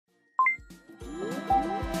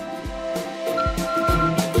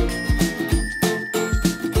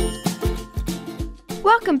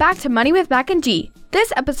Welcome back to Money with Mac and G.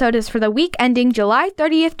 This episode is for the week ending July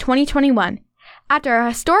 30th, 2021. After a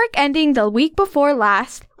historic ending the week before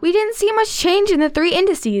last, we didn't see much change in the three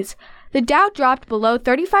indices. The Dow dropped below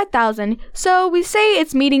 35,000, so we say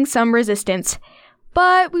it's meeting some resistance.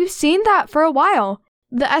 But we've seen that for a while.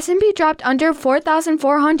 The S&P dropped under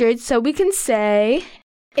 4,400, so we can say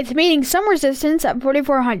it's meeting some resistance at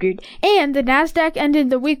 4,400, and the Nasdaq ended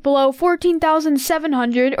the week below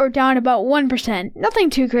 14,700, or down about 1%. Nothing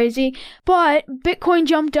too crazy, but Bitcoin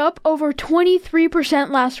jumped up over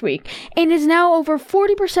 23% last week, and is now over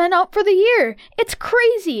 40% up for the year. It's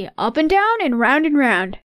crazy, up and down and round and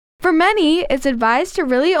round. For many, it's advised to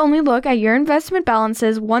really only look at your investment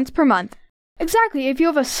balances once per month. Exactly, if you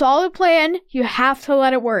have a solid plan, you have to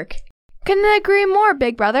let it work. Couldn't agree more,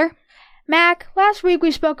 big brother. Mac, last week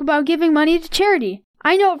we spoke about giving money to charity.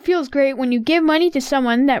 I know it feels great when you give money to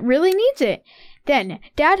someone that really needs it. Then,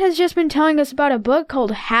 Dad has just been telling us about a book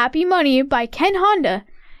called Happy Money by Ken Honda.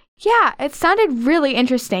 Yeah, it sounded really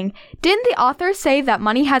interesting. Didn't the author say that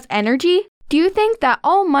money has energy? Do you think that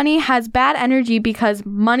all money has bad energy because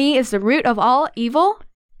money is the root of all evil?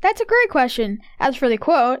 That's a great question. As for the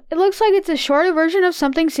quote, it looks like it's a shorter version of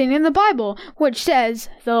something seen in the Bible, which says,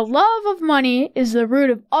 "The love of money is the root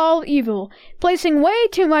of all evil. Placing way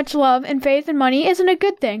too much love and faith in money isn't a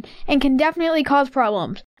good thing, and can definitely cause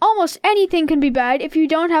problems. Almost anything can be bad if you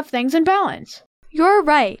don't have things in balance." You're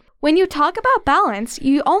right. When you talk about balance,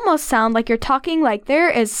 you almost sound like you're talking like there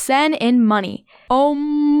is Zen in money.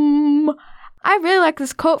 I really like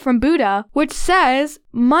this quote from Buddha, which says,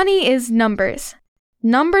 "Money is numbers.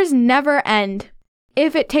 Numbers never end.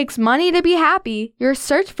 If it takes money to be happy, your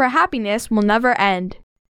search for happiness will never end."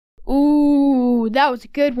 Ooh, that was a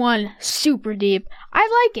good one. Super deep. I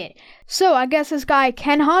like it. So I guess this guy,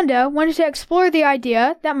 Ken Honda, wanted to explore the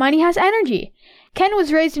idea that money has energy. Ken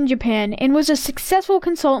was raised in Japan and was a successful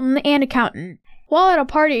consultant and accountant. While at a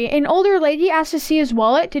party, an older lady asked to see his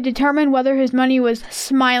wallet to determine whether his money was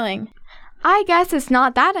smiling. I guess it's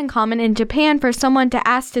not that uncommon in Japan for someone to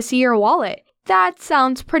ask to see your wallet. That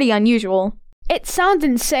sounds pretty unusual. It sounds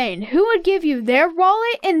insane. Who would give you their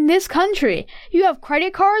wallet in this country? You have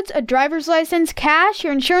credit cards, a driver's license, cash,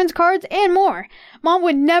 your insurance cards, and more. Mom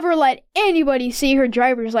would never let anybody see her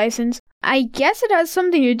driver's license. I guess it has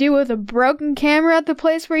something to do with a broken camera at the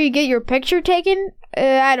place where you get your picture taken?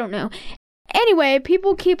 I don't know. Anyway,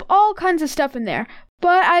 people keep all kinds of stuff in there.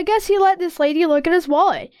 But I guess he let this lady look at his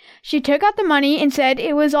wallet. She took out the money and said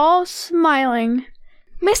it was all smiling.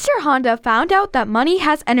 Mr. Honda found out that money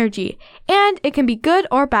has energy, and it can be good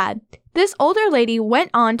or bad. This older lady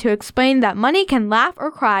went on to explain that money can laugh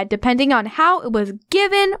or cry depending on how it was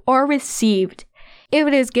given or received. If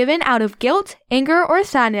it is given out of guilt, anger, or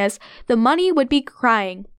sadness, the money would be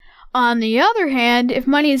crying. On the other hand, if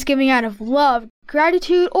money is given out of love,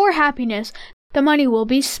 gratitude, or happiness, the money will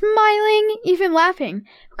be smiling, even laughing,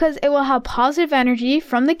 because it will have positive energy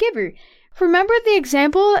from the giver. Remember the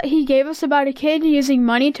example he gave us about a kid using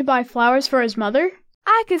money to buy flowers for his mother?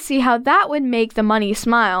 I could see how that would make the money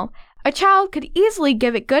smile. A child could easily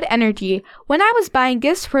give it good energy. When I was buying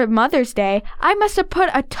gifts for Mother's Day, I must have put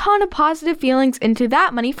a ton of positive feelings into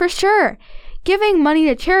that money for sure. Giving money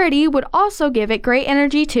to charity would also give it great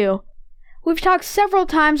energy too. We've talked several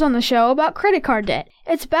times on the show about credit card debt.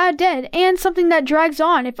 It's bad debt and something that drags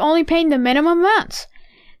on if only paying the minimum amounts.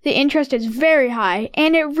 The interest is very high,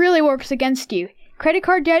 and it really works against you. Credit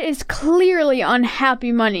card debt is clearly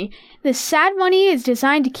unhappy money. The sad money is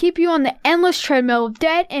designed to keep you on the endless treadmill of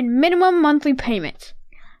debt and minimum monthly payments.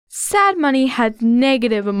 Sad money has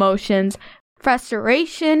negative emotions,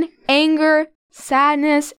 frustration, anger,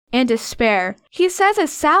 sadness, and despair. He says a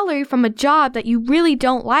salary from a job that you really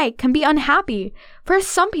don't like can be unhappy. For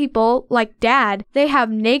some people, like Dad, they have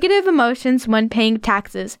negative emotions when paying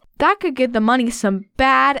taxes. That could give the money some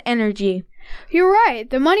bad energy. You're right.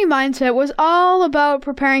 The money mindset was all about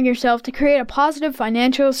preparing yourself to create a positive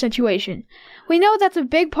financial situation. We know that's a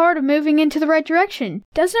big part of moving into the right direction.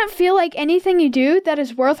 Doesn't it feel like anything you do that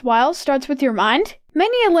is worthwhile starts with your mind?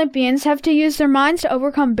 Many Olympians have to use their minds to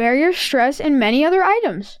overcome barriers, stress, and many other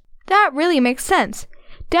items. That really makes sense.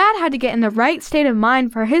 Dad had to get in the right state of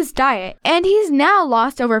mind for his diet, and he's now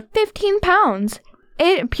lost over 15 pounds.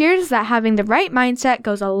 It appears that having the right mindset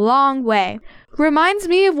goes a long way. Reminds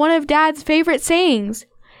me of one of Dad's favorite sayings.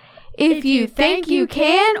 If you think you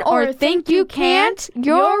can or think you can't,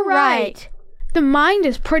 you're right. The mind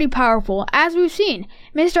is pretty powerful, as we've seen.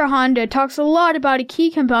 Mr. Honda talks a lot about a key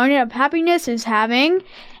component of happiness is having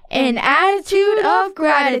an attitude of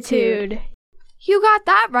gratitude. You got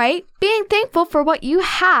that right. Being thankful for what you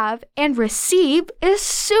have and receive is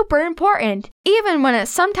super important, even when it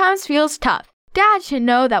sometimes feels tough. Dad should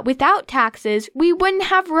know that without taxes, we wouldn't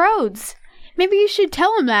have roads. Maybe you should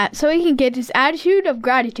tell him that so he can get his attitude of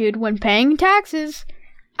gratitude when paying taxes.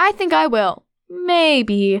 I think I will.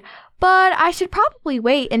 Maybe. But I should probably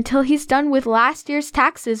wait until he's done with last year's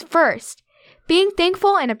taxes first. Being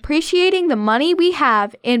thankful and appreciating the money we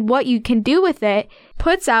have and what you can do with it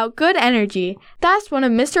puts out good energy. That's one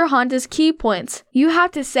of Mr. Honda's key points. You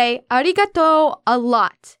have to say arigato a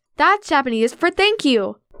lot. That's Japanese for thank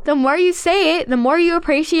you. The more you say it, the more you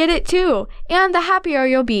appreciate it too, and the happier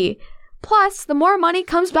you'll be. Plus, the more money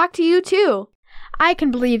comes back to you too. I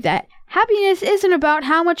can believe that. Happiness isn't about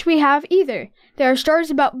how much we have either. There are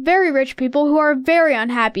stories about very rich people who are very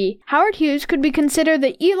unhappy. Howard Hughes could be considered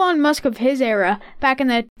the Elon Musk of his era. Back in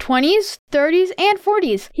the 20s, 30s, and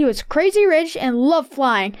 40s, he was crazy rich and loved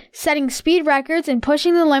flying, setting speed records and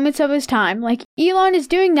pushing the limits of his time, like Elon is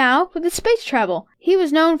doing now with his space travel. He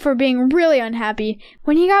was known for being really unhappy.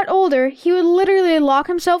 When he got older, he would literally lock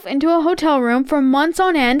himself into a hotel room for months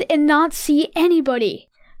on end and not see anybody.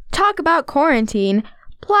 Talk about quarantine.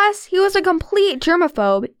 Plus, he was a complete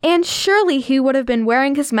germaphobe, and surely he would have been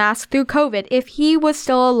wearing his mask through COVID if he was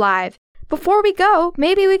still alive. Before we go,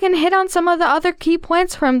 maybe we can hit on some of the other key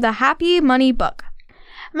points from the Happy Money book.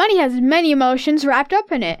 Money has many emotions wrapped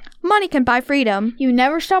up in it. Money can buy freedom. You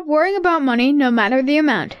never stop worrying about money, no matter the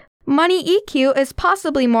amount. Money EQ is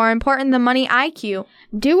possibly more important than money IQ.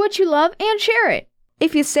 Do what you love and share it.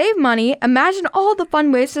 If you save money, imagine all the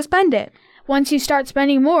fun ways to spend it. Once you start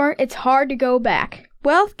spending more, it's hard to go back.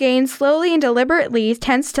 Wealth gained slowly and deliberately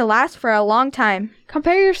tends to last for a long time.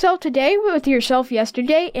 Compare yourself today with yourself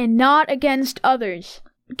yesterday and not against others.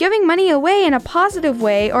 Giving money away in a positive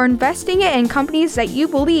way or investing it in companies that you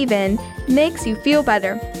believe in makes you feel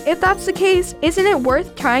better. If that's the case, isn't it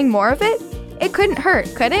worth trying more of it? It couldn't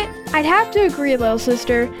hurt, could it? I'd have to agree, little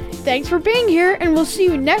sister. Thanks for being here, and we'll see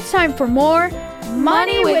you next time for more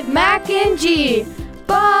Money with Mac and G.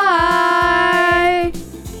 Bye!